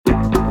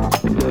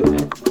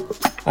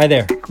Hi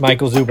there,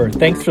 Michael Zuber.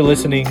 Thanks for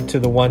listening to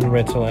the One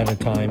Rental at a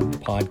Time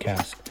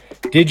podcast.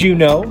 Did you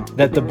know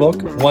that the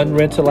book One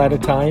Rental at a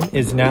Time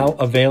is now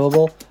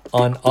available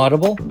on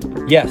Audible?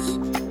 Yes,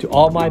 to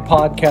all my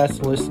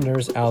podcast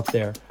listeners out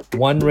there,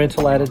 One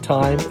Rental at a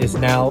Time is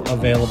now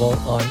available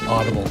on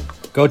Audible.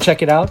 Go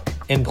check it out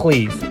and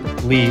please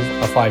leave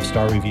a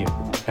 5-star review.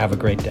 Have a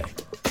great day.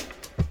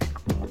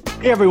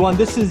 Hey everyone,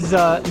 this is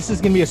going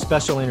to be a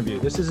special interview.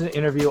 This is an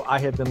interview I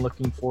have been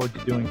looking forward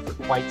to doing for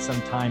quite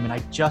some time, and I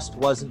just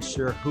wasn't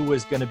sure who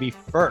was going to be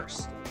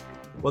first.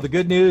 Well, the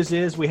good news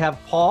is we have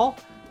Paul.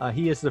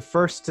 He is the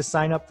first to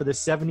sign up for the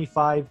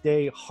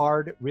 75-day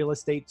hard real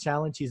estate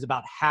challenge. He's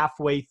about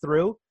halfway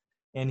through,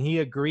 and he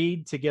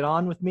agreed to get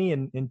on with me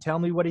and tell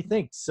me what he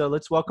thinks. So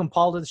let's welcome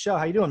Paul to the show.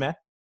 How you doing, man?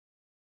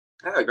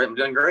 Hi, great. I'm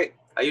doing great.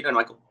 How you doing,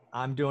 Michael?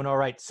 I'm doing all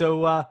right.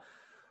 So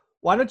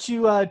why don't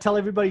you tell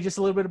everybody just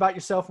a little bit about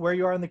yourself, where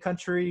you are in the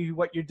country,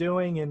 what you're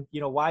doing, and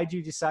why did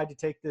you decide to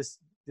take this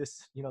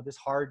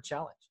hard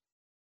challenge?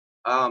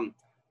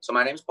 So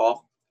my name's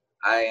Paul.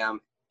 I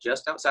am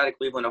just outside of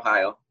Cleveland,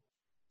 Ohio,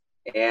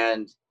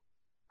 and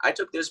I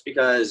took this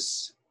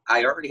because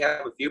I already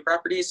have a few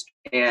properties,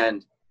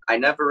 and I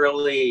never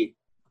really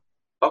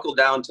buckled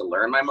down to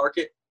learn my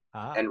market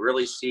and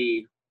really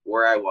see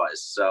where I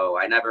was. So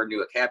I never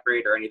knew a cap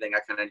rate or anything. I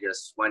kind of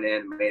just went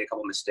in, made a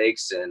couple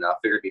mistakes, and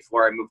figured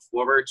before I moved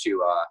forward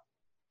to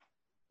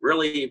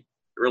really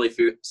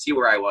see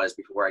where I was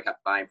before I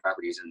kept buying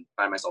properties and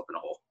find myself in a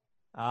hole.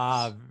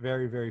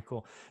 Very, very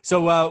cool.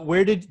 So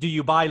do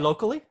you buy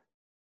locally?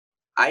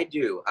 I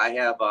do. I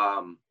have,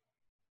 I'm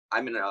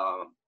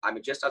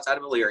just outside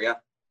of Elyria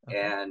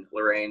and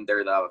Lorain.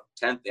 They're the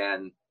 10th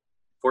and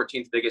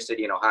 14th biggest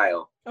city in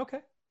Ohio.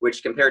 Okay.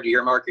 Which compared to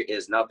your market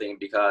is nothing,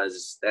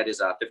 because that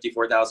is a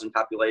 54,000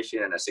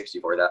 population and a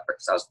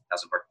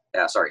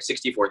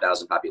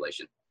 64,000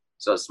 population.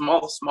 So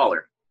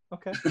smaller.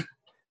 Okay.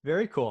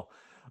 Very cool.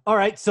 All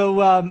right.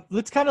 So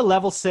let's kind of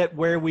level set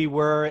where we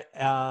were.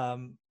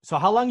 So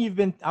how long you've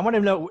been, I want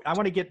to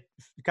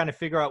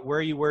figure out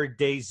where you were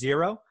day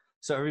zero,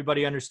 so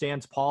everybody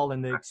understands Paul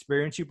and the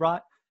experience you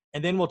brought.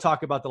 And then we'll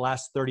talk about the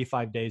last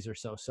 35 days or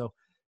so. So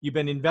you've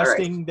been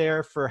investing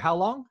there for how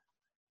long?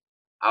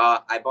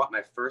 I bought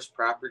my first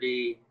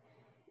property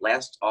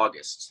last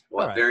August.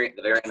 Well, the very end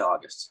of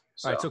August.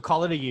 So. All right, so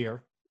call it a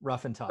year,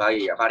 rough and tough.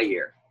 About a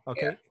year.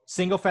 Okay. Yeah.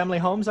 Single family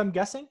homes, I'm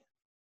guessing?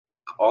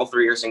 All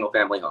three are single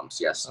family homes,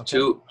 yes. Okay.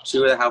 Two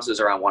of the houses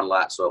are on one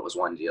lot, so it was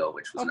one deal,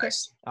 which was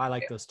nice. I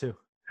like those too.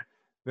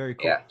 Very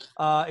cool. Yeah.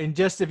 And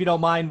just if you don't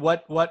mind,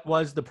 what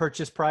was the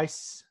purchase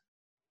price?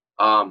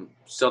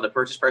 So the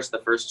purchase price of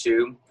the first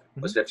two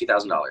was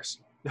 $50,000.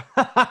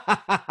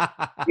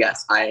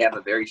 Yes, I have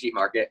a very cheap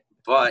market.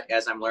 But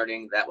as I'm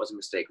learning, that was a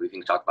mistake. We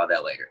can talk about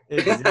that later.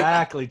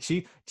 Exactly.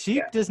 Cheap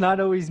does not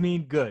always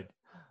mean good.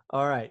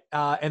 All right.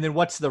 And then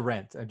what's the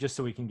rent? Just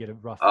so we can get a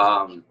rough.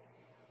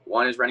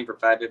 One is renting for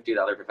 $550, the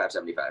other for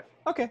 $575.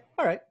 Okay.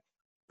 All right.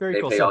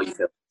 Very cool. They pay all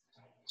utilities.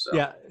 So.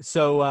 Yeah.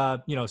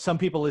 So some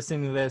people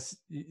listening to this,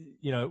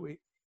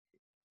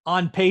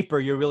 on paper,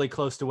 you're really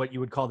close to what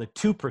you would call the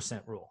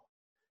 2% rule,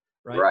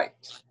 right?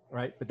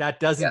 Right. But that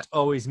doesn't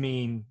always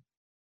mean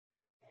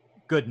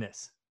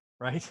goodness.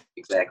 Right?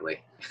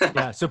 Exactly.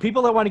 Yeah. So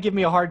people that want to give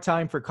me a hard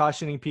time for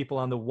cautioning people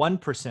on the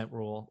 1%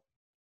 rule,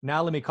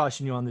 now let me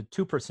caution you on the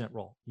 2%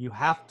 rule. You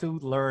have to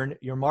learn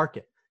your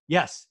market.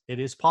 Yes, it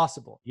is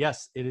possible.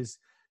 Yes, it is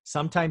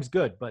sometimes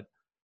good. But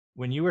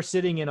when you are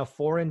sitting in a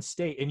foreign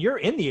state, and you're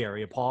in the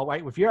area, Paul,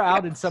 right? If you're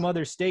out in some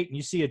other state and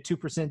you see a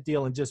 2%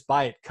 deal and just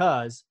buy it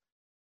because,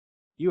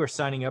 you are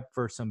signing up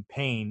for some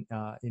pain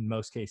in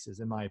most cases,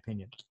 in my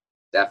opinion.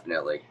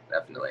 Definitely.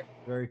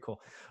 Very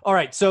cool. All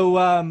right.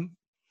 So,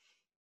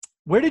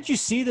 where did you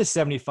see the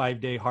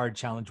 75-day hard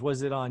challenge?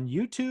 Was it on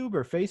YouTube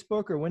or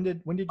Facebook, or when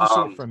did you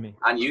see it from me?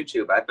 On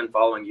YouTube. I've been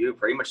following you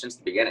pretty much since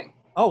the beginning.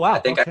 Oh, wow. I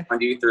think I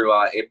found you through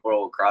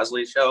April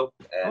Crosley's show,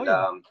 and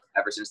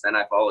ever since then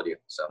I followed you.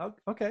 So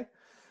okay.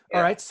 Yeah.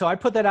 All right. So I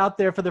put that out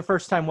there for the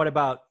first time. What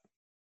about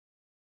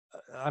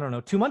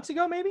 2 months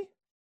ago, maybe?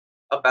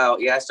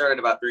 I started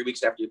about 3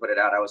 weeks after you put it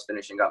out. I was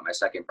finishing up my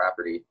second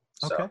property.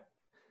 So, okay.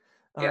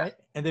 All right.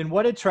 And then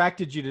what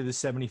attracted you to the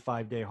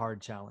 75-day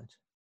hard challenge?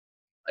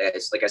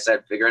 It's like I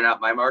said, figuring out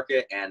my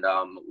market, and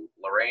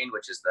Lorain,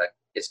 which is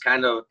it's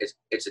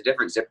a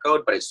different zip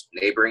code, but it's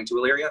neighboring to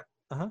Elyria.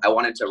 I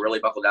wanted to really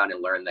buckle down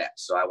and learn that.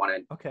 So I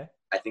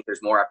think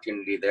there's more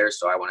opportunity there.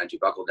 So I wanted to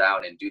buckle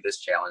down and do this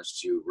challenge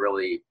to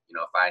really,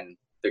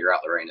 figure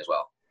out Lorain as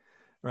well.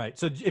 Right.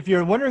 So if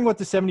you're wondering what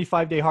the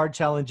 75-day hard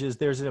challenge is,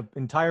 there's an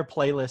entire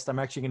playlist. I'm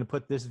actually going to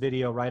put this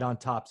video right on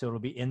top, so it'll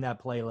be in that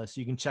playlist.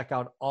 You can check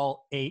out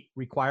all 8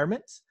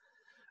 requirements.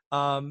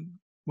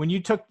 When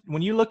you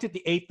looked at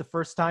the 8 the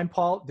first time,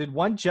 Paul, did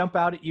one jump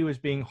out at you as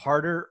being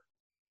harder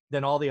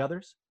than all the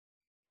others?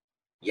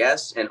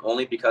 Yes, and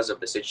only because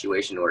of the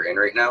situation we're in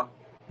right now.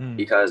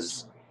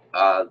 Because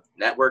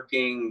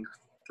networking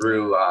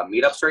through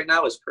meetups right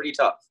now is pretty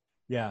tough.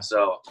 Yeah.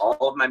 So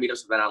all of my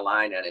meetups have been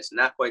online, and it's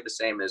not quite the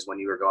same as when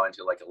you were going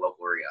to like a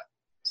local area.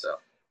 So.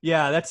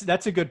 Yeah,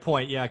 that's a good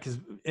point. Yeah, because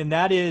and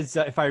that is,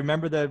 if I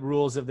remember the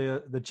rules of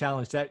the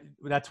challenge,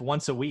 that's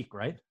once a week,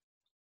 right?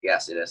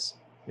 Yes, it is.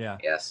 Yeah.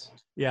 Yes.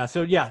 Yeah.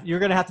 So yeah, you're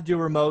going to have to do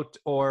remote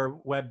or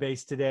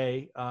web-based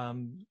today.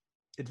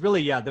 It's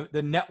really, the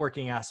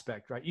networking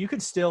aspect, right? You can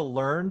still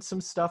learn some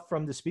stuff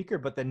from the speaker,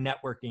 but the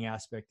networking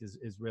aspect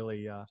is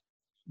really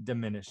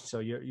diminished. So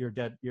you're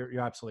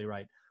absolutely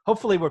right.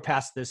 Hopefully we're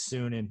past this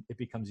soon and it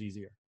becomes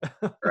easier.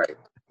 Right.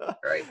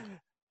 Right.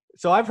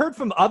 So I've heard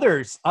from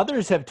others.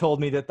 Others have told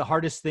me that the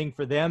hardest thing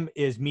for them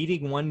is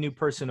meeting one new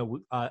person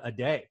a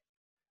day.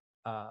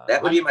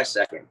 That would be my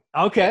second.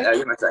 Okay. That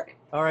would be my second.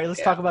 All right.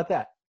 Let's talk about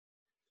that.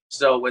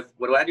 So what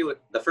do I do?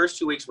 The first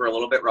 2 weeks were a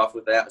little bit rough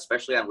with that,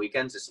 especially on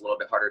weekends. It's a little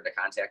bit harder to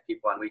contact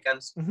people on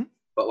weekends. Mm-hmm.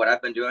 But what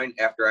I've been doing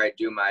after I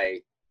do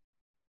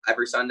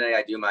every Sunday,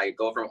 I do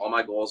go over all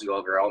my goals, go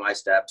over all my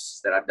steps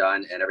that I've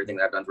done and everything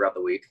that I've done throughout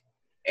the week.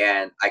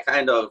 And I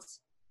kind of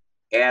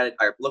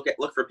look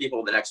for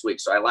people the next week.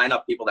 So I line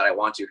up people that I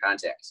want to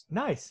contact.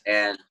 Nice.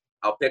 And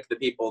I'll pick the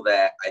people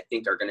that I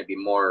think are going to be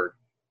more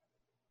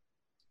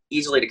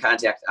easily to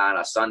contact on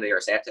a Sunday or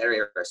Saturday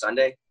or a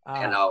Sunday.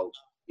 And I'll,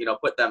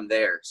 put them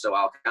there. So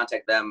I'll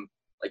contact them.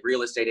 Like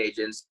real estate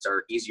agents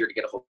are easier to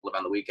get a hold of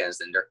on the weekends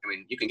than,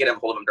 you can get a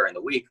hold of them during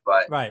the week,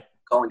 but right.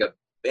 Calling a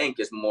bank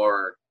is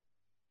more,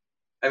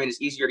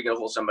 it's easier to get a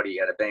hold of somebody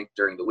at a bank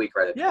during the week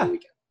rather than the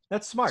weekend.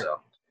 That's smart. So,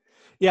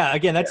 yeah,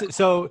 again, that's it.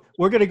 So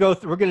we're going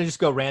to just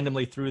go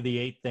randomly through the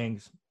 8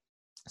 things.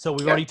 So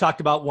we've already talked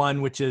about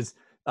one, which is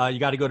you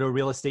got to go to a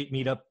real estate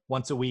meetup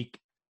once a week.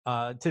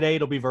 Today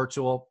it'll be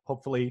virtual.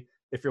 Hopefully,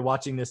 if you're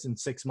watching this in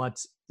 6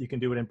 months, you can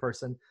do it in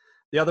person.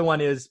 The other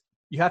one is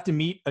you have to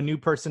meet a new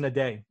person a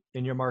day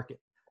in your market.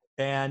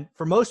 And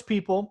for most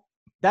people,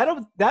 that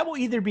will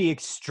either be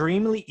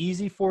extremely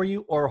easy for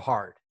you or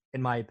hard,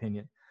 in my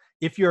opinion.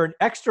 If you're an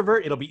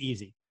extrovert, it'll be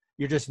easy.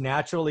 You're just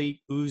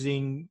naturally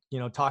oozing,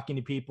 talking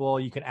to people.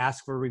 You can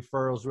ask for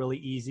referrals really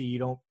easy.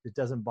 It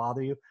doesn't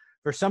bother you.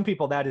 For some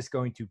people, that is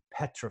going to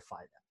petrify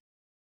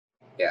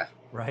them. Yeah.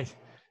 Right.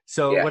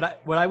 So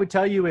what I would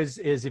tell you is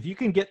if you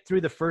can get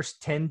through the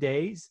first 10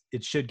 days,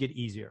 it should get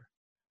easier.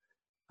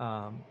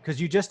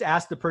 Because you just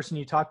asked the person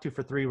you talked to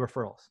for 3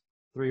 referrals.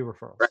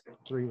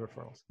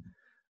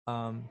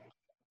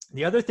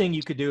 The other thing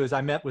you could do is I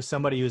met with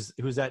somebody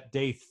who's at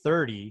day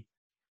 30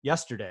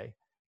 yesterday,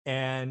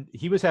 and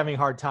he was having a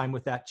hard time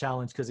with that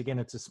challenge because, again,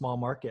 it's a small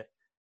market.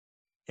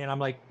 And I'm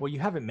like, well, you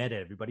haven't met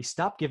everybody.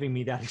 Stop giving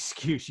me that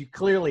excuse. You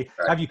clearly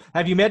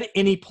have you met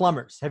any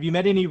plumbers? Have you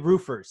met any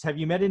roofers? Have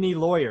you met any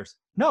lawyers?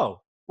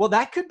 No. Well,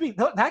 that could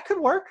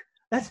work.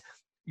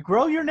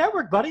 Grow your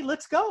network, buddy.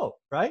 Let's go.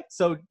 Right.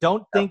 So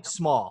don't think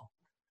small.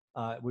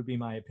 Would be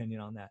my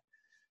opinion on that.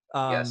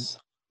 Yes.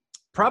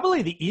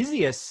 Probably the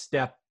easiest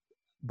step,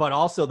 but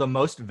also the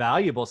most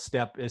valuable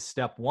step is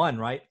step 1,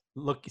 right?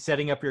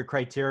 Setting up your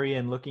criteria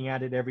and looking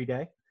at it every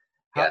day.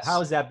 How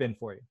has that been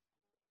for you?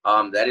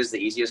 That is the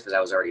easiest because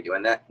I was already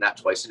doing that, not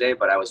twice a day,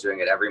 but I was doing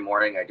it every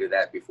morning. I do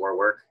that before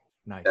work.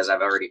 Nice. Because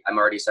I'm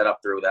already set up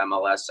through the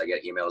MLS. I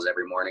get emails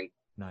every morning.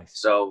 Nice.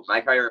 So my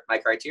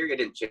criteria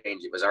didn't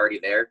change. It was already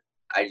there.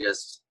 I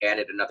just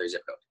added another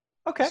zip code.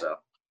 Okay. So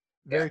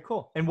very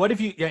cool. And what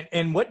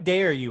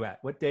day are you at?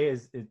 What day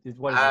is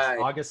what is this,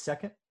 August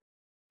 2nd?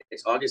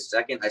 It's August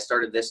 2nd. I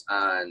started this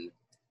on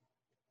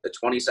the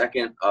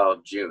 22nd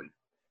of June.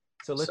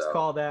 So let's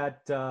call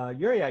that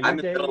your I'm in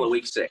the middle of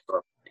week 6.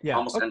 Or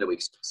almost end of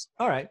week 6.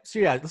 All right. So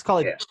let's call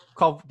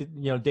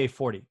it day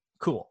 40.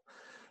 Cool.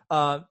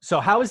 So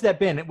how has that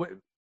been?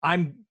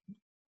 I'm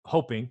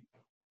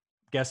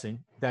guessing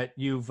that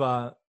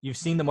you've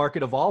seen the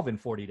market evolve in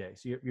 40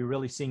 days. You're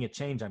really seeing it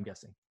change, I'm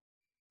guessing.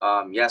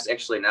 Yes,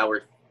 actually now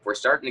we're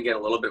starting to get a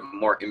little bit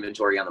more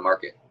inventory on the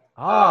market.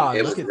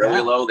 It was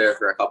really low there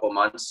for a couple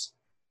months,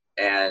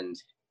 and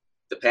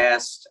the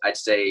past, I'd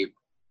say,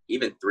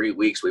 even 3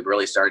 weeks, we've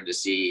really started to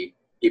see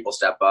people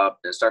step up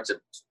and start to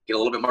get a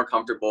little bit more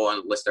comfortable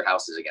and list their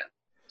houses again.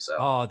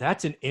 So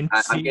that's an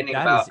I'm getting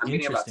about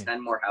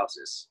 10 more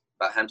houses,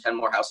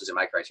 in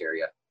my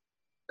criteria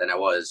than I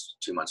was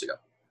 2 months ago.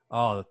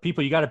 Oh,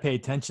 people, you got to pay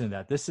attention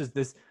to that.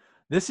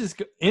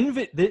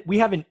 We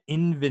have an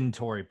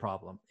inventory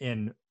problem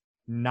in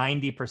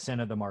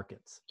 90% of the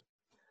markets.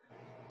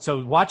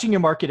 So watching your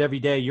market every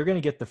day, you're going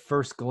to get the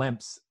first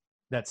glimpse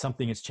that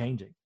something is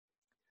changing.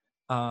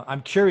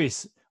 I'm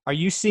curious, are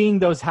you seeing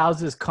those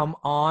houses come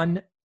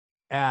on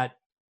at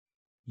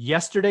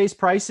yesterday's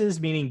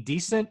prices, meaning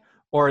decent,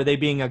 or are they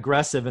being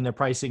aggressive and they're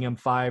pricing them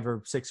 $5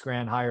 or $6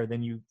 grand higher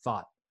than you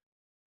thought?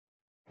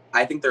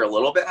 I think they're a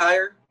little bit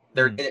higher.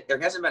 There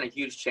hasn't been a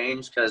huge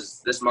change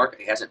because this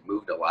market hasn't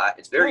moved a lot.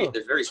 There's very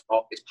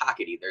small. It's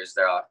pockety. There's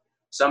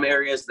some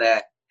areas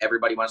that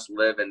everybody wants to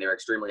live and they're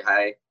extremely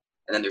high,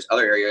 and then there's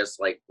other areas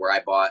like where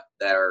I bought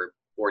that are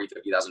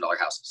 $40,000-$50,000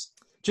 houses.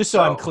 Just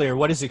so I'm clear,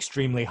 what is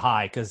extremely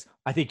high? Because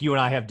I think you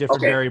and I have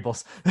different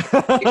variables.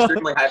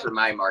 Extremely high for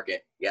my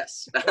market,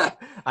 yes.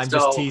 I'm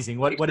just teasing.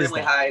 What is that?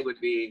 Extremely high would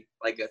be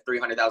like a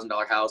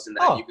 $300,000 house, and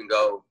then you can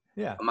go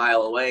a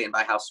mile away and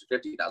buy a house for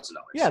 $50,000.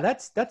 Yeah,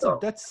 that's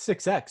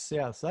 6x.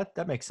 Yeah, so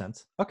that makes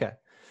sense. Okay.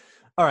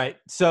 All right.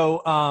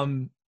 So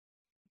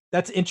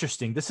That's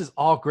interesting. This is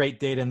all great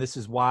data, and this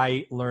is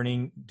why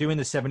doing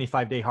the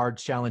 75-day hard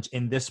challenge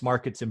in this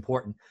market's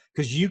important,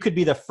 because you could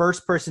be the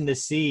first person to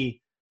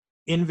see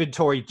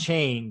inventory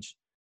change,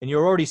 and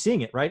you're already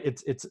seeing it, right?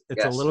 It's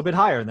yes. A little bit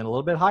higher, and then a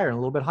little bit higher, and a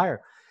little bit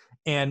higher.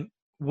 And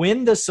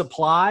when the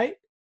supply,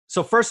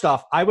 so first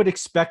off, I would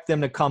expect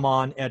them to come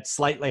on at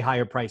slightly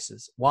higher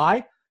prices.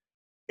 Why?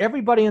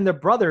 Everybody and their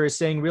brother is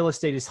saying real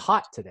estate is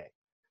hot today.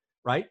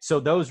 Right? So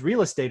those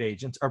real estate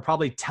agents are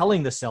probably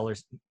telling the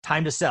sellers,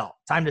 time to sell,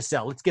 time to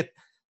sell. Let's get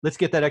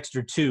that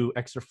extra 2,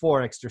 extra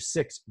 4, extra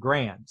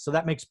 $6,000. So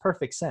that makes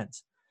perfect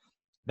sense.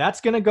 That's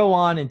going to go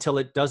on until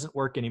it doesn't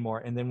work anymore.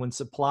 And then when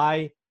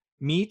supply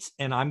meets,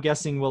 and I'm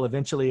guessing will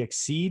eventually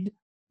exceed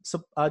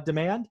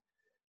demand,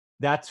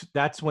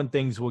 that's when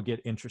things will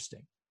get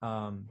interesting.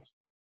 I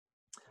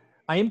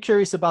am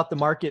curious about the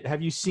market.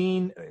 Have you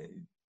seen,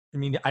 I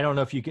mean, I don't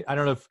know if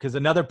because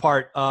another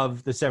part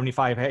of the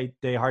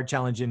 75-day hard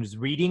challenge is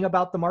reading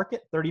about the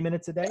market 30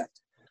 minutes a day.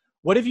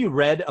 What have you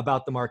read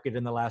about the market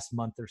in the last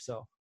month or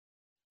so?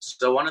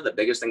 So one of the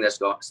biggest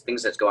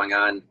things that's going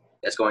on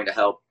that's going to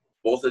help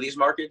both of these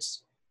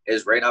markets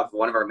is right off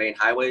one of our main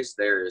highways.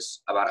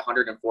 There's about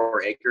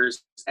 104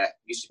 acres that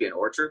used to be an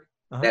orchard.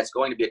 That's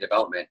going to be a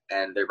development,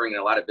 and they're bringing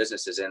a lot of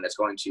businesses in that's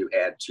going to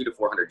add 200 to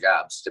 400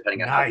 jobs,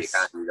 depending on how the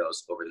economy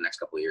goes over the next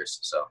couple of years.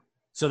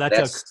 So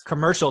that's a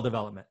commercial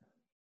development.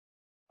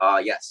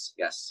 Yes.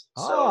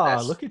 Oh,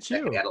 so look at you.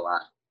 That can add a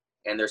lot.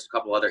 And there's a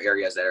couple other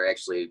areas that are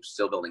actually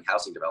still building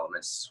housing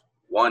developments.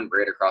 One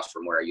right across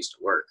from where I used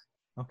to work.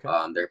 Okay.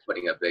 They're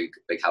putting a big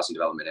housing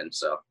development in.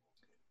 So.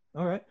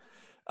 All right.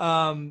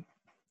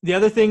 The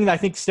other thing, I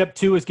think step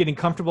 2 is getting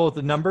comfortable with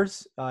the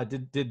numbers.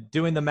 Did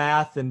doing the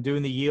math and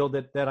doing the yield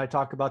that I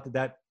talked about, did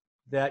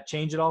that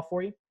change it all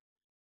for you?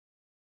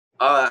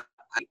 I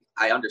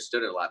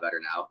understood it a lot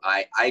better now.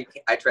 I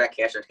track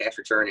cash on cash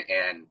return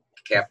and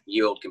cap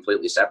yield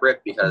completely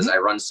separate because I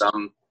run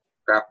some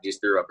properties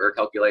through a Burr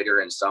calculator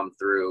and some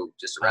through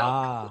just a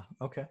rental.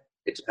 Okay.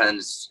 It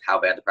depends how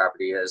bad the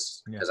property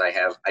is because I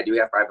do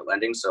have private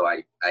lending, so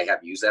I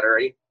have used that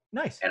already.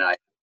 Nice. And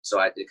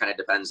it kind of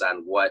depends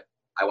on what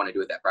I want to do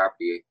with that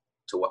property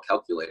to what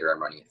calculator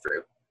I'm running it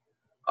through.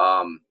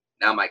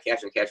 Now my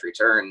cash on cash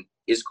return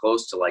is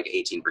close to like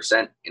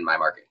 18% in my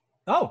market.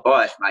 Oh.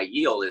 But my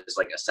yield is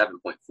like a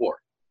 7.4.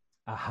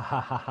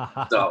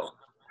 So.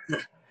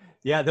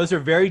 Yeah, those are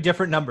very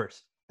different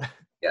numbers.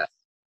 Yes.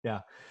 Yeah.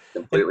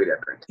 Completely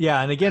different.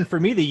 Yeah, and again, for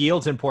me, the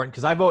yield's important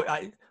because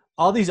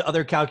all these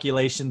other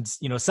calculations,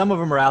 some of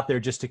them are out there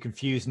just to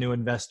confuse new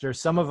investors.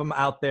 Some of them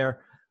out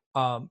there,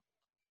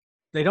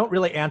 they don't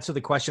really answer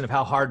the question of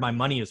how hard my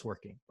money is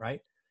working,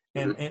 right?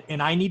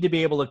 And I need to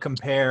be able to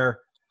compare.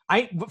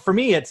 For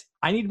me,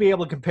 I need to be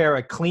able to compare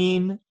a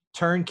clean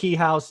turnkey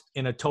house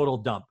in a total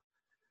dump.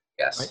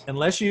 Yes. Right?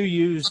 Unless you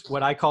use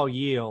what I call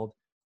yield,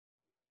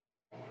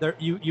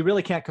 you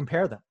really can't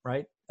compare them,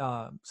 right?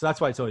 So that's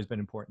why it's always been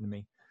important to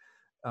me.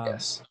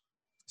 Yes.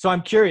 So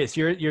I'm curious.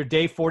 You're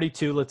day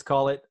 42, let's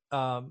call it.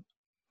 What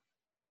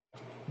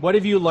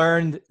have you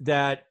learned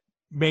that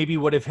maybe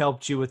would have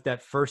helped you with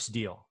that first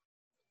deal,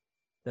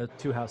 the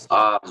 2-house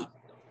deal?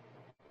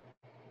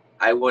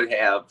 I would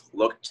have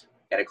looked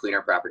at a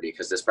cleaner property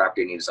because this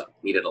property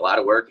needed a lot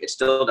of work. It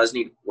still does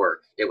need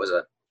work. It was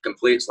a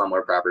complete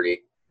slumlord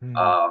property.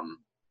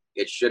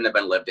 It shouldn't have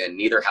been lived in.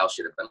 Neither house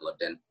should have been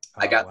lived in.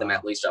 I got them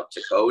at least up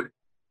to code,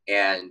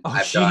 and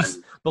I've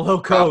done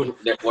below code.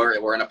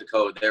 We're up to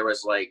code. There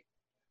was they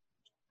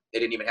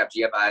didn't even have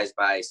GFIs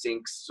by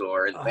sinks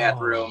or in the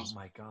bathrooms. Oh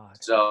my God!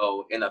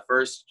 So in the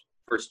first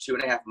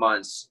 2.5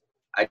 months,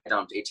 I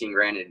dumped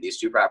 $18,000 into these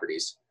 2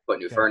 properties. Put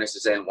new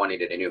furnaces in. One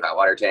needed a new hot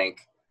water tank.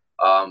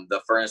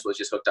 The furnace was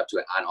just hooked up to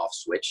an on-off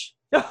switch.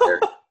 Yeah.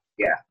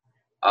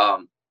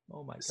 Oh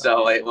my God!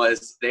 So it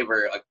was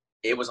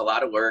a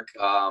lot of work.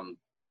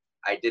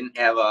 I didn't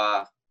have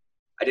a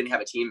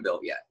team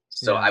built yet.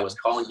 So I was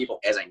calling people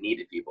as I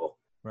needed people.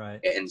 Right.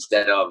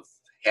 Instead of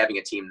having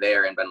a team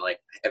there and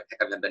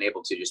haven't been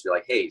able to just be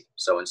like, hey,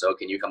 so-and-so,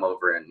 can you come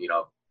over and,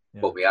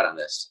 quote me out on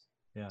this?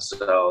 Yeah.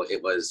 So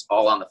it was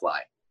all on the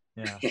fly.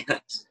 Yeah.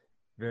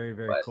 Very,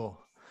 very cool.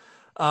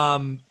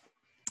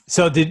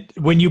 So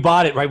when you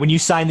bought it, right, when you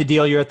signed the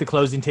deal, you're at the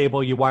closing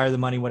table, you wire the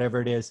money,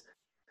 whatever it is.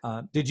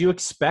 Did you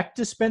expect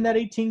to spend that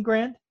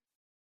 $18,000?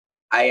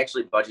 I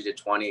actually budgeted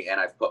 20 and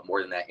I've put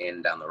more than that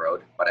in down the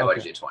road, but I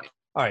budgeted 20.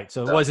 All right.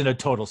 So it wasn't a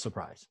total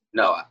surprise.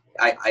 No,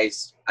 I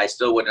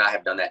still would not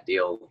have done that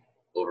deal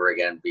over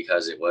again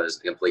because it was a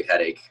complete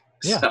headache.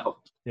 Yeah. So,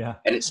 yeah.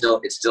 And it still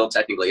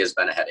technically has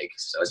been a headache.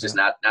 So it's just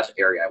not the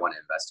area I want to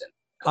invest in.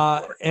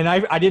 And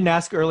I didn't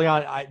ask early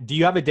on, do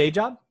you have a day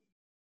job?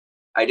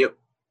 I do.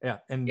 Yeah.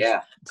 And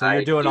yeah, so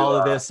you're doing all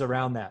of this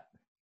around that.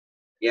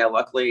 Yeah.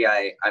 Luckily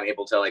I'm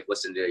able to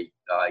listen to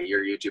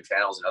your YouTube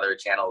channels and other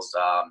channels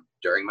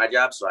during my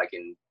job. So I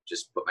can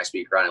just put my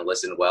speaker on and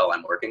listen while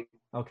I'm working.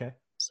 Okay.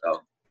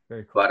 So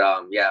very cool. But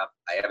I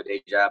have a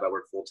day job. I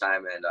work full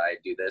time and I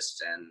do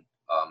this and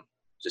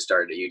just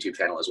started a YouTube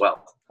channel as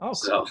well. Oh, cool.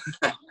 So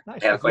nice. I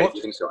have quite a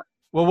few things going.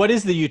 Well, what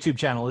is the YouTube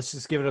channel? Let's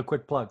just give it a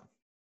quick plug.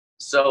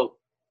 So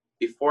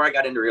before I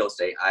got into real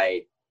estate,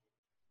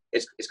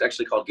 it's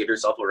actually called Give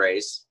Yourself a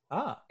Raise.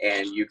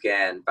 And you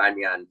can find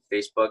me on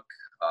Facebook,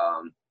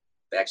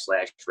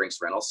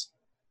 /Rinks Rentals.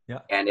 Yeah.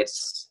 And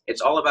it's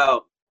all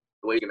about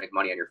the way you can make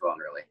money on your phone,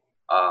 really.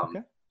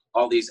 Okay.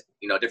 All these,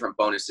 different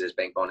bonuses,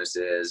 bank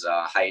bonuses,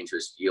 high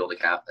interest yield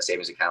account,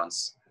 savings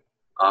accounts.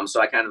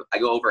 So I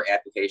go over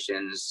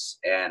applications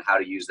and how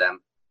to use them,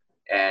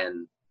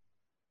 and,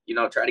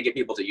 try to get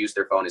people to use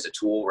their phone as a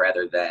tool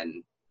rather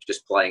than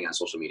just playing on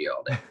social media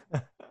all day.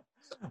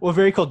 Well,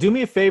 very cool. Do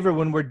me a favor,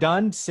 when we're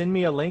done, send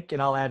me a link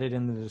and I'll add it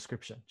in the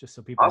description just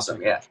so people.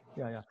 Awesome. Yeah.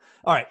 Yeah.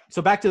 All right.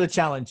 So back to the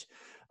challenge.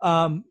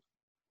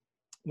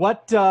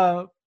 What's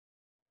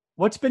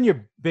been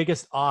your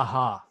biggest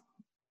aha,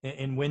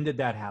 and when did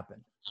that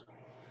happen?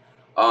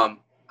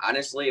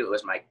 Honestly, it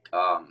was my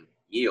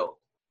yield.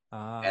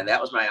 And that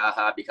was my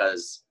aha,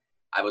 because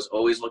I was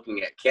always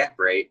looking at cap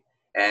rate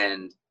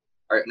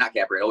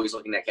always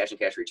looking at cash on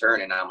cash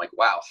return. And I'm like,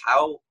 wow,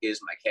 how is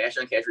my cash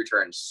on cash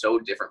return so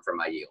different from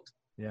my yield?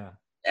 Yeah.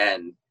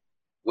 And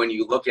when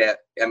you look at,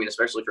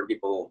 especially for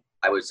people,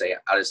 I would say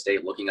out of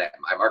state, looking at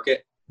my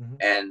market,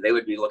 and they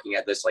would be looking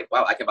at this like,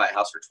 wow, I can buy a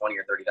house for $20,000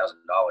 or $30,000,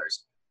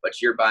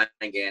 but you're buying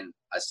in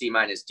a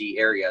C-D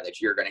area that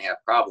you're going to have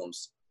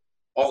problems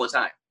all the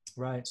time.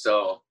 Right.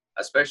 So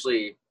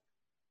especially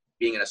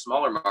being in a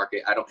smaller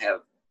market, I don't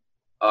have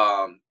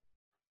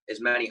as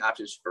many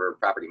options for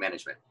property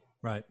management.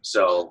 Right.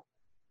 So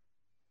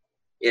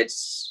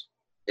it's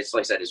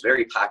like I said, it's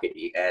very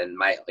pockety, and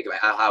my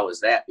aha was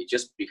that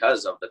just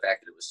because of the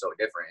fact that it was so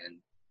different. And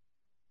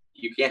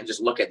you can't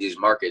just look at this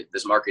market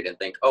and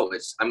think, oh,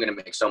 I'm going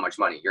to make so much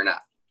money. You're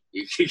not.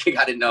 You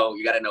got to know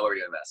where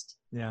to invest.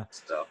 Yeah.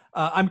 So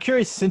I'm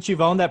curious, since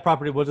you've owned that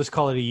property, we'll just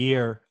call it a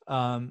year.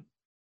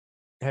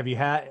 Have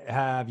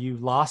you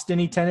lost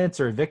any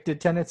tenants or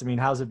evicted tenants?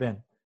 How's it been?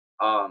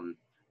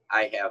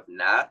 I have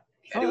not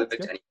had to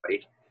evict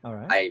anybody. All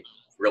right. I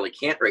really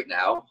can't right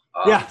now.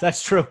 Yeah,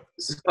 that's true.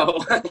 So,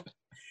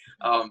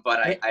 but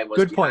I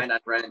was behind on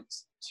rent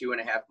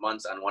 2.5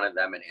 months on one of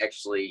them, and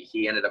actually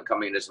he ended up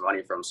coming into some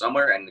money from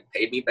somewhere and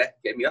paid me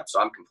up. So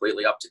I'm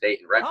completely up to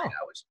date in rent right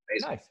now, which is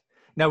amazing. Nice.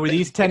 Now, were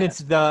these tenants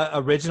the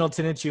original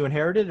tenants you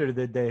inherited, or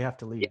did they have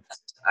to leave?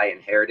 Yes, I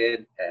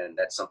inherited, and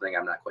that's something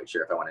I'm not quite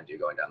sure if I want to do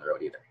going down the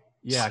road either.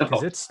 Yeah,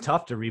 because it's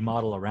tough to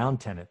remodel around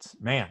tenants,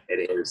 man.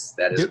 It is.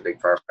 That is a big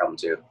problem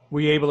too. Were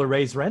you able to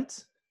raise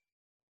rents?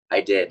 I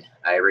did.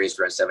 I raised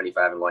rent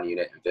 75 in one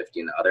unit and 50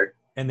 in the other.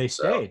 And they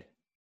stayed.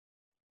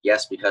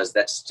 Yes, because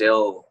that is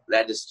still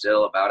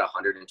about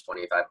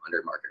 125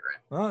 under market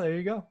rent. Oh, there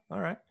you go. All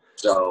right.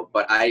 So,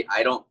 but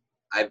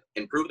I've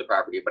improved the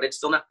property, but it's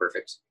still not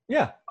perfect.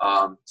 Yeah.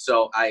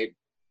 So I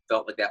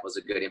felt like that was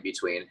a good in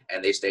between,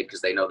 and they stayed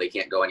because they know they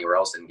can't go anywhere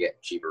else and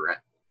get cheaper rent.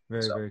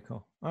 Very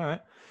cool. All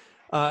right.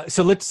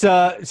 So let's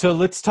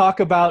talk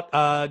about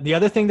the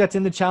other thing that's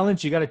in the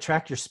challenge. You got to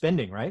track your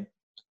spending, right?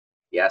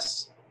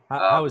 Yes.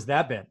 How has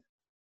that been?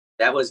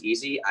 That was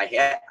easy.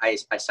 I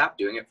stopped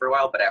doing it for a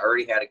while, but I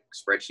already had a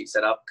spreadsheet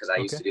set up because I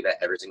used to do that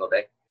every single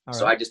day.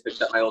 So I just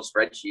picked up my old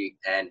spreadsheet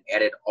and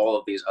added all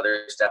of these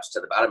other steps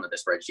to the bottom of the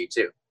spreadsheet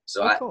too.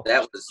 So cool.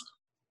 that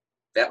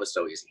was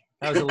so easy.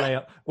 That was a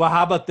layup. Well,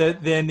 how about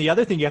the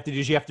other thing you have to do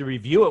is you have to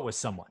review it with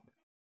someone.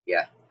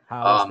 Yeah.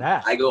 How is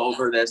that? I go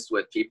over this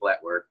with people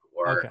at work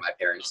or my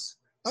parents.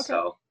 Okay.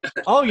 So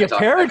oh, your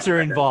parents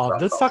are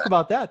involved. Let's talk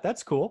about that.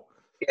 That's cool.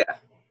 Yeah.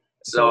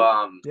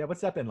 So yeah,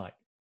 what's that been like?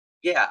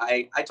 Yeah,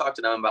 I talk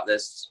to them about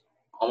this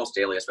almost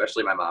daily,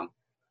 especially my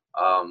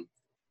mom.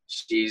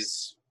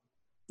 She's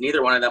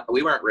neither one of them.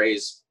 We weren't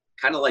raised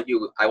kind of like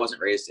you. I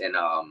wasn't raised in.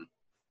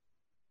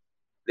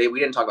 We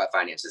didn't talk about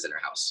finances in our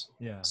house.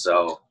 Yeah.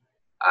 So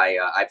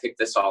I picked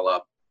this all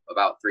up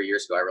about 3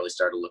 years ago. I really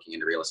started looking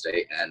into real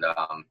estate, and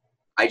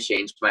I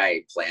changed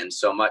my plans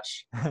so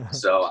much.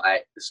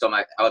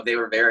 They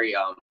were very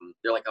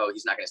they're like, oh,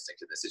 he's not going to stick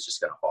to this. It's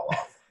just going to fall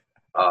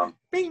off.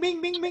 Bing,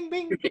 bing, bing, bing,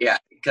 bing. Yeah,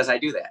 because I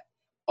do that.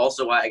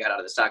 Also why I got out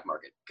of the stock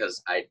market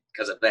because I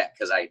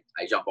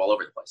jump all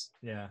over the place.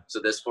 Yeah.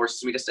 So this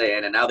forces me to stay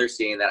in, and now they're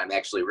seeing that I'm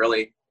actually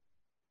really,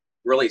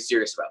 really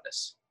serious about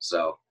this.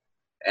 So,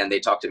 and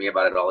they talk to me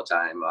about it all the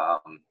time.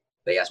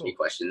 They ask me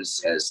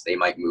questions as they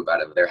might move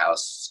out of their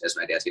house as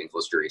my dad's getting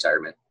closer to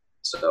retirement.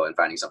 So, and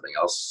finding something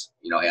else,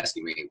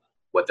 asking me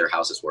what their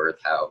house is worth,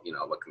 how,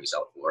 what can we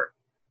sell it for?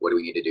 What do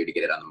we need to do to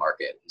get it on the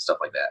market and stuff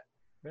like that.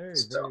 Very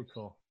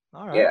cool.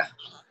 All right. Yeah.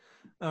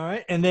 All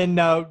right. And then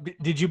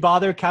did you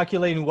bother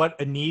calculating what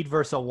a need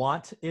versus a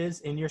want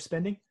is in your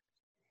spending?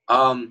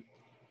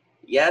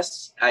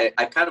 Yes.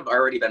 I've kind of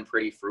already been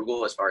pretty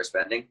frugal as far as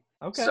spending.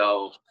 Okay.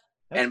 So,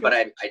 but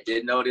I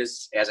did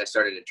notice as I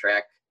started to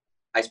track,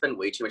 I spend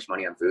way too much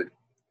money on food.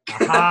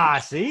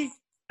 See?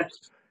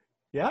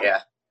 Yeah. Yeah.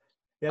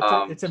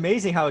 It's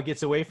amazing how it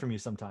gets away from you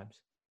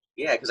sometimes.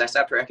 Yeah, because I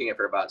stopped tracking it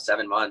for about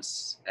 7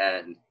 months,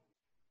 and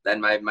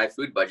then my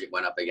food budget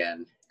went up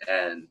again.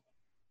 And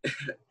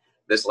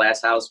this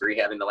last house,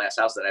 rehabbing the last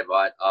house that I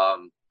bought,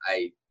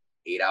 I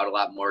ate out a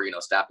lot more,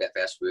 stopped at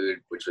fast food,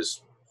 which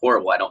was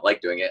horrible. I don't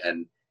like doing it.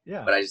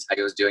 But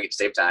I was doing it to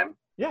save time.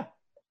 Yeah.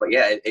 but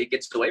yeah, it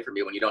gets away from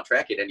you when you don't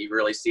track it, and you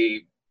really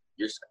see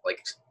you're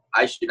like,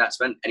 I should not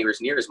spend anywhere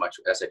near as much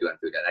as I do on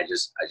food, and I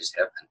just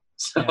haven't.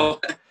 So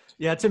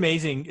yeah, it's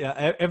amazing.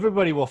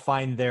 Everybody will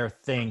find their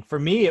thing. For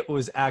me, it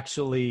was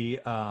actually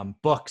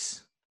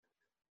books.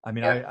 I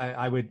mean,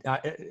 I would,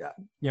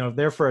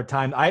 there for a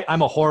time,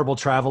 I'm a horrible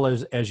traveler,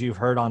 as you've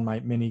heard on my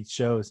many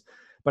shows,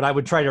 but I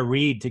would try to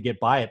read to get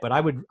by it. But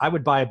I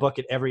would buy a book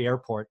at every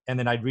airport, and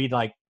then I'd read,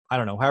 like, I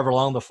don't know, however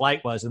long the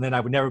flight was, and then I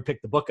would never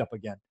pick the book up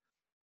again.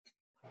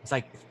 It's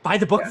like, buy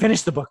the book,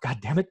 finish the book. God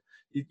damn it.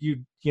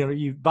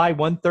 You buy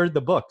 1/3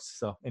 the books.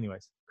 So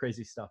anyways,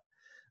 crazy stuff.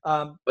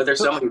 But there's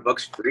so many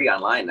books free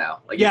online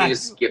now. Like, you can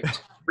just skip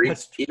free,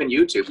 even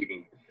YouTube, you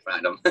can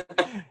find them.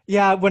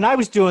 Yeah. When I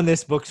was doing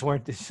this, books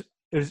weren't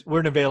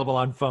available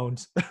on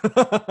phones.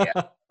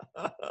 Yeah.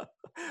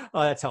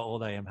 Oh, that's how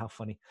old I am. How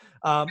funny.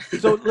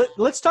 So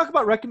let's talk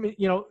about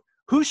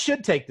who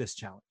should take this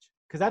challenge?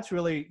 Because that's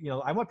really,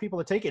 I want people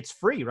to take it. It's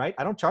free, right?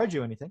 I don't charge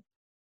you anything.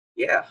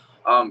 Yeah.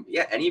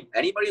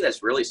 Anybody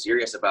that's really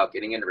serious about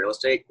getting into real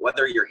estate,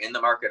 whether you're in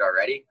the market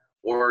already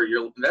or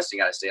you're investing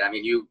out of state, I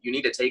mean, you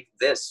need to take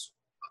this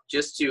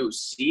just to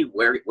see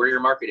where your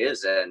market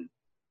is and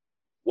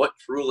what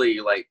truly,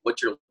 like,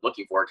 what you're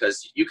looking for.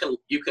 Because you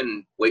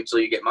can wait till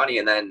you get money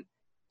and then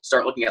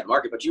start looking at the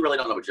market, but you really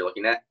don't know what you're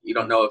looking at. You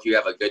don't know if you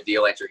have a good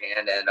deal at your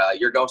hand, and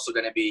you're also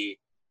going to be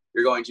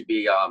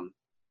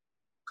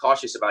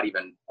cautious about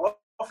even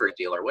offering a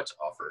deal or what to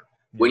offer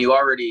when you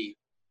already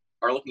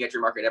are looking at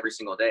your market every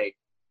single day.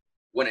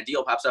 When a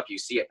deal pops up, you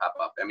see it pop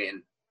up. I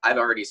mean, I've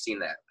already seen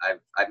that.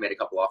 I've made a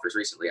couple offers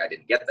recently. I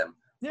didn't get them,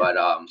 but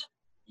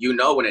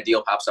when a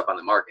deal pops up on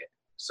the market.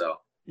 So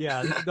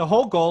yeah, the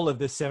whole goal of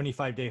this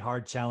 75-day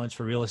hard challenge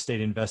for real estate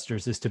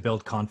investors is to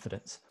build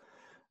confidence.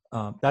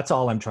 That's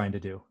all I'm trying to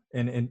do.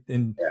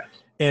 And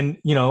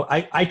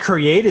I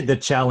created the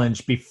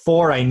challenge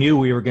before I knew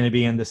we were going to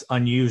be in this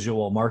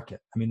unusual market.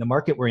 I mean, the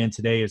market we're in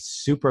today is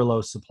super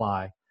low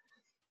supply.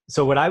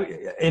 So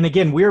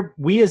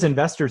we as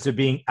investors are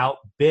being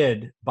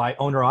outbid by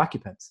owner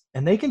occupants,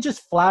 and they can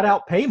just flat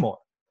out pay more.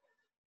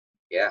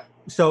 Yeah.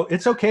 So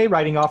it's okay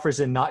writing offers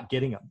and not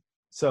getting them.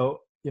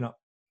 So,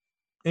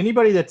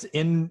 anybody that's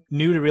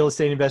new to real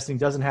estate investing,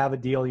 doesn't have a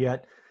deal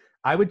yet,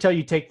 I would tell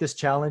you, take this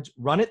challenge,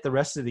 run it the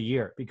rest of the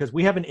year, because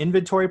we have an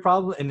inventory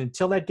problem. And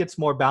until that gets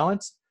more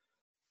balanced,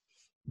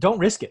 don't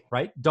risk it,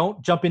 right?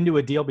 Don't jump into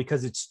a deal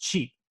because it's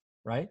cheap,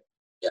 right?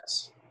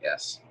 Yes.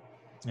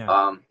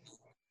 Yeah.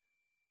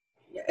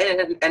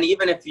 And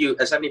even if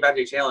a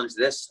 75-day challenge,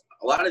 a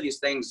lot of these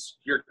things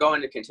you're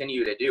going to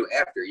continue to do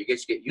after you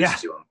get used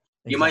to them.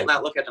 You might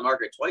not look at the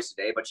market twice a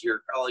day, but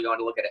you're probably going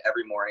to look at it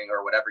every morning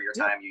or whatever your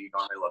time you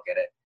normally look at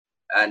it.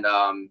 And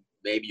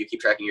maybe you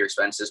keep tracking your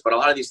expenses, but a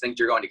lot of these things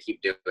you're going to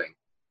keep doing.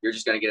 You're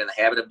just going to get in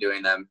the habit of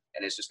doing them,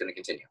 and it's just going to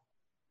continue.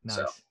 Nice.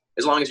 So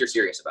as long as you're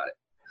serious about it.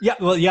 Yeah.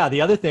 Well, yeah.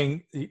 The other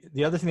thing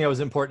that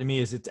was important to me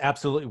is it's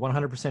absolutely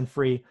 100%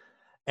 free.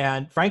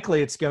 And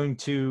frankly, it's going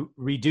to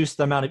reduce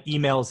the amount of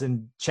emails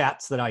and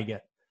chats that I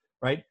get,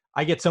 right?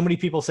 I get so many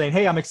people saying,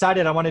 hey, I'm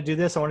excited. I want to do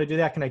this. I want to do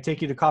that. Can I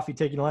take you to coffee,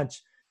 take you to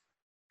lunch?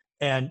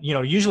 And,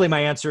 usually my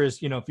answer is,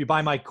 if you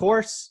buy my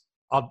course,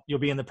 you'll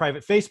be in the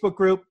private Facebook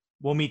group.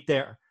 We'll meet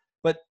there.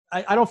 But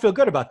I don't feel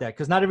good about that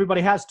because not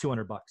everybody has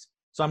 $200.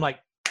 So I'm like,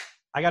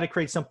 I got to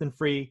create something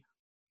free.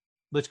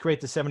 Let's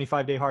create the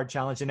 75-day hard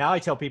challenge. And now I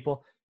tell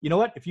people, you know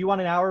what? If you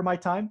want an hour of my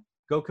time,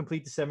 go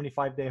complete the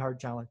 75-day hard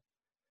challenge.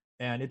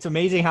 And it's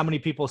amazing how many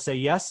people say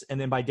yes.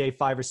 And then by day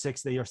 5 or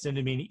 6, they are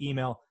sending me an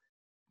email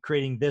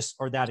creating this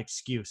or that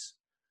excuse.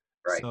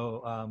 Right.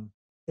 So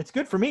it's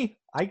good for me.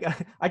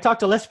 I talk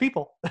to less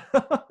people.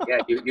 Yeah,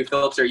 you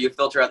filter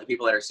out the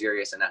people that are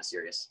serious and not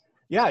serious.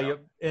 Yeah.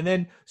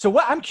 So.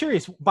 I'm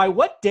curious, by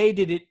what day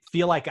did it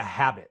feel like a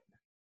habit?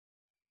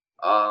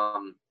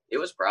 It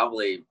was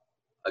probably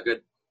a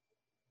good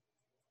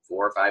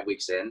 4 or 5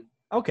 weeks in.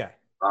 Okay.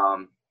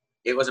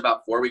 It was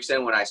about 4 weeks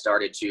in when I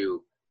started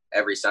to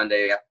every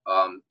Sunday,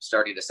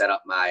 starting to set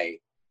up my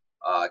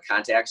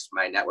contacts,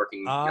 my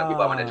networking,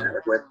 people I wanted to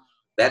network with.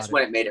 That's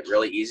when it made it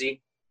really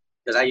easy,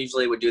 because I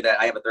usually would do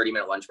that. I have a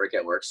 30-minute lunch break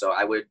at work, so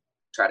I would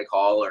try to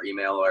call or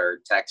email or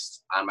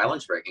text on my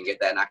lunch break and get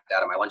that knocked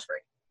out of my lunch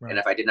break. Right. And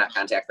if I did not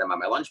contact them on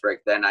my lunch break,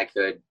 then I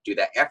could do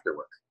that after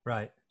work.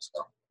 Right.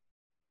 So,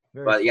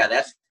 but yeah,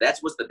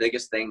 that's was the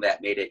biggest thing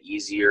that made it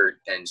easier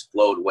and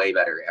flowed way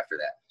better after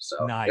that.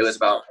 So nice. It was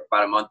about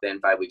a month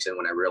in, 5 weeks in,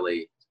 when I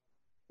really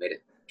made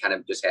it kind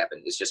of just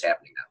happen. It's just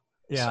happening now.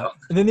 Yeah. So.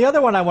 And then the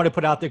other one I want to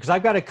put out there, because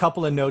I've got a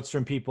couple of notes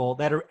from people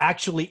that are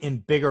actually in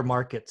bigger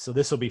markets. So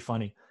this will be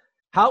funny.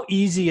 How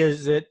easy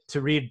is it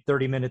to read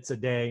 30 minutes a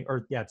day?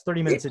 It's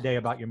 30 minutes a day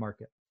about your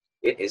market.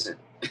 It isn't.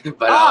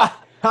 But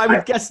I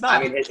would guess not.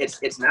 I mean,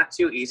 it's not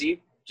too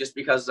easy, just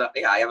because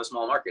I have a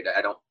small market.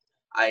 I'll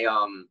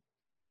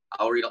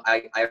read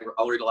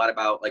a lot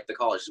about, like, the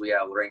colleges. We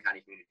have Lorain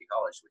County Community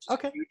College, which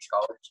is a huge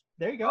college.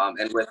 There you go.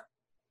 And with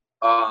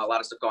a lot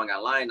of stuff going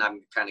online,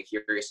 I'm kind of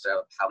curious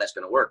to how that's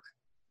going to work.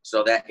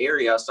 So that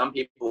area, some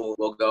people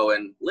will go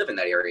and live in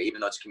that area,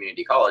 even though it's a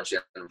community college,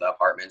 and the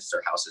apartments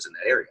or houses in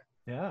that area.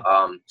 Yeah.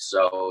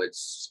 So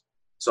it's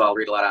So I'll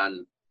read a lot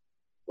on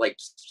like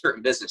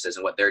certain businesses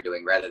and what they're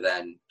doing rather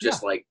than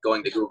just like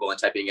going to Google and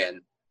typing in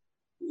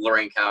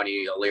Lorain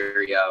County,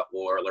 Elyria,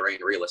 or Lorain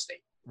real estate.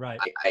 Right.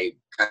 I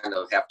kind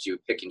of have to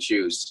pick and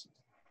choose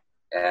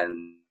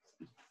and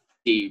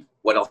see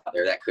what else out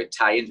there that could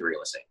tie into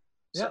real estate.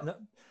 Yeah. So. No,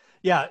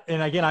 yeah.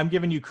 And again, I'm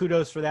giving you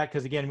kudos for that.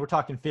 Cause again, we're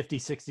talking 50,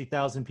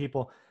 60,000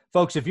 people.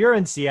 Folks, if you're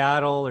in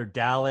Seattle or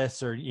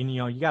Dallas or, you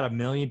know, you got 1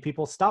 million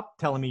people, stop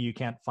telling me you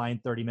can't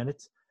find 30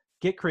 minutes.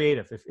 Get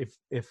creative.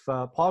 If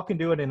Paul can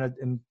do it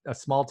in a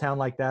small town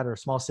like that or a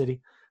small city,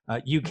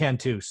 you can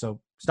too.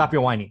 So stop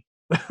your whining.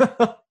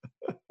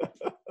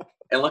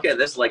 And look at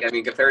this, like, I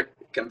mean,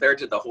 compared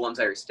to the whole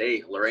entire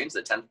state, Lorain's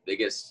the 10th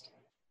biggest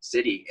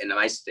city in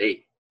my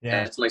state. Yeah.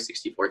 And it's only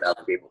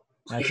 64,000 people.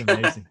 That's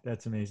amazing.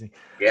 That's amazing.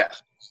 Yeah.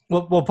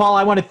 Well, Paul,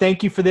 I want to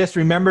thank you for this.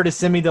 Remember to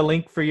send me the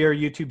link for your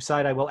YouTube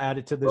site. I will add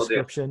it to the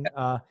description.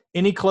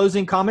 Any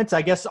closing comments?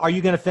 I guess, are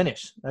you going to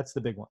finish? That's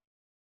the big one.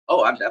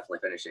 Oh, I'm definitely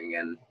finishing.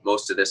 And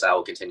most of this I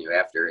will continue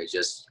after. It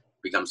just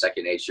becomes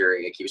second nature.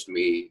 It keeps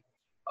me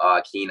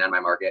keen on my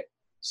market.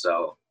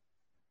 So,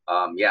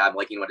 yeah, I'm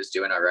liking what it's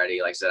doing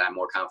already. Like I said, I'm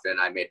more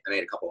confident. I made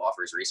a couple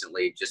offers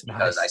recently just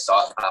because I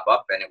saw it pop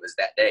up and it was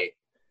that day.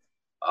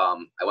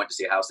 I went to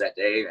see a house that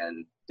day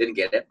and didn't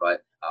get it,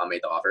 but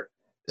made the offer.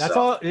 That's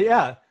all.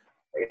 Yeah.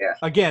 Yeah.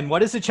 Again, what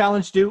does the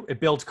challenge do?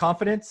 It builds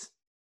confidence.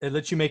 It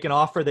lets you make an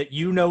offer that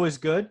you know is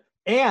good,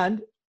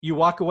 and you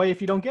walk away if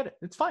you don't get it.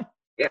 It's fine.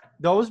 Yeah.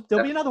 There'll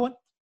be another one.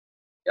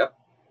 Yep.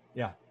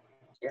 Yeah.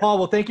 Paul,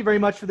 well, thank you very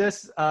much for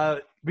this.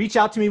 Reach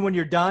out to me when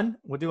you're done.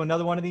 We'll do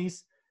another one of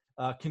these.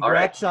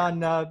 Congrats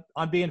on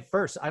being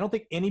first. I don't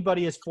think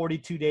anybody is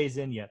 42 days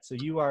in yet. So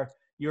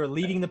you're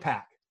leading the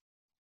pack.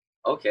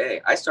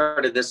 Okay. I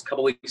started this a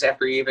couple weeks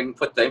after you even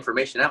put the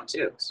information out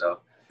too. So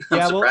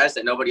I'm surprised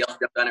that nobody else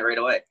jumped on it right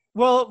away.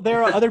 Well,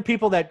 there are other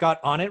people that got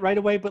on it right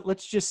away, but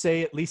let's just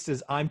say, at least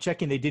as I'm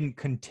checking, they didn't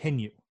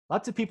continue.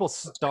 Lots of people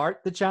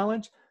start the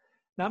challenge.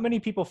 Not many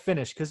people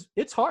finish because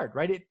it's hard,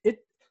 right?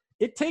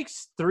 It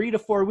takes 3 to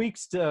 4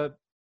 weeks to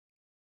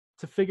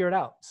figure it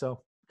out.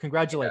 So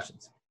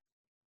congratulations.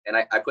 Yeah.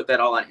 And I put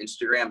that all on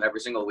Instagram every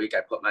single week.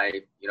 I put my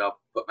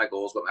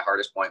goals, what my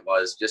hardest point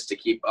was, just to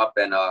keep up.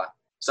 And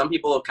some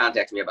people have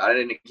contacted me about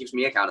it, and it keeps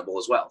me accountable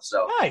as well.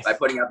 So nice. By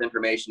putting out the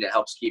information, it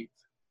helps keep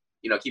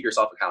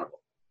yourself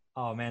accountable.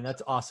 Oh man,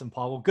 that's awesome,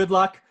 Paul. Well, good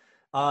luck.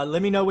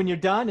 Let me know when you're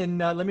done, and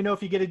let me know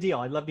if you get a deal.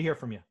 I'd love to hear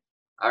from you.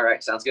 All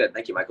right. Sounds good.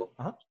 Thank you, Michael.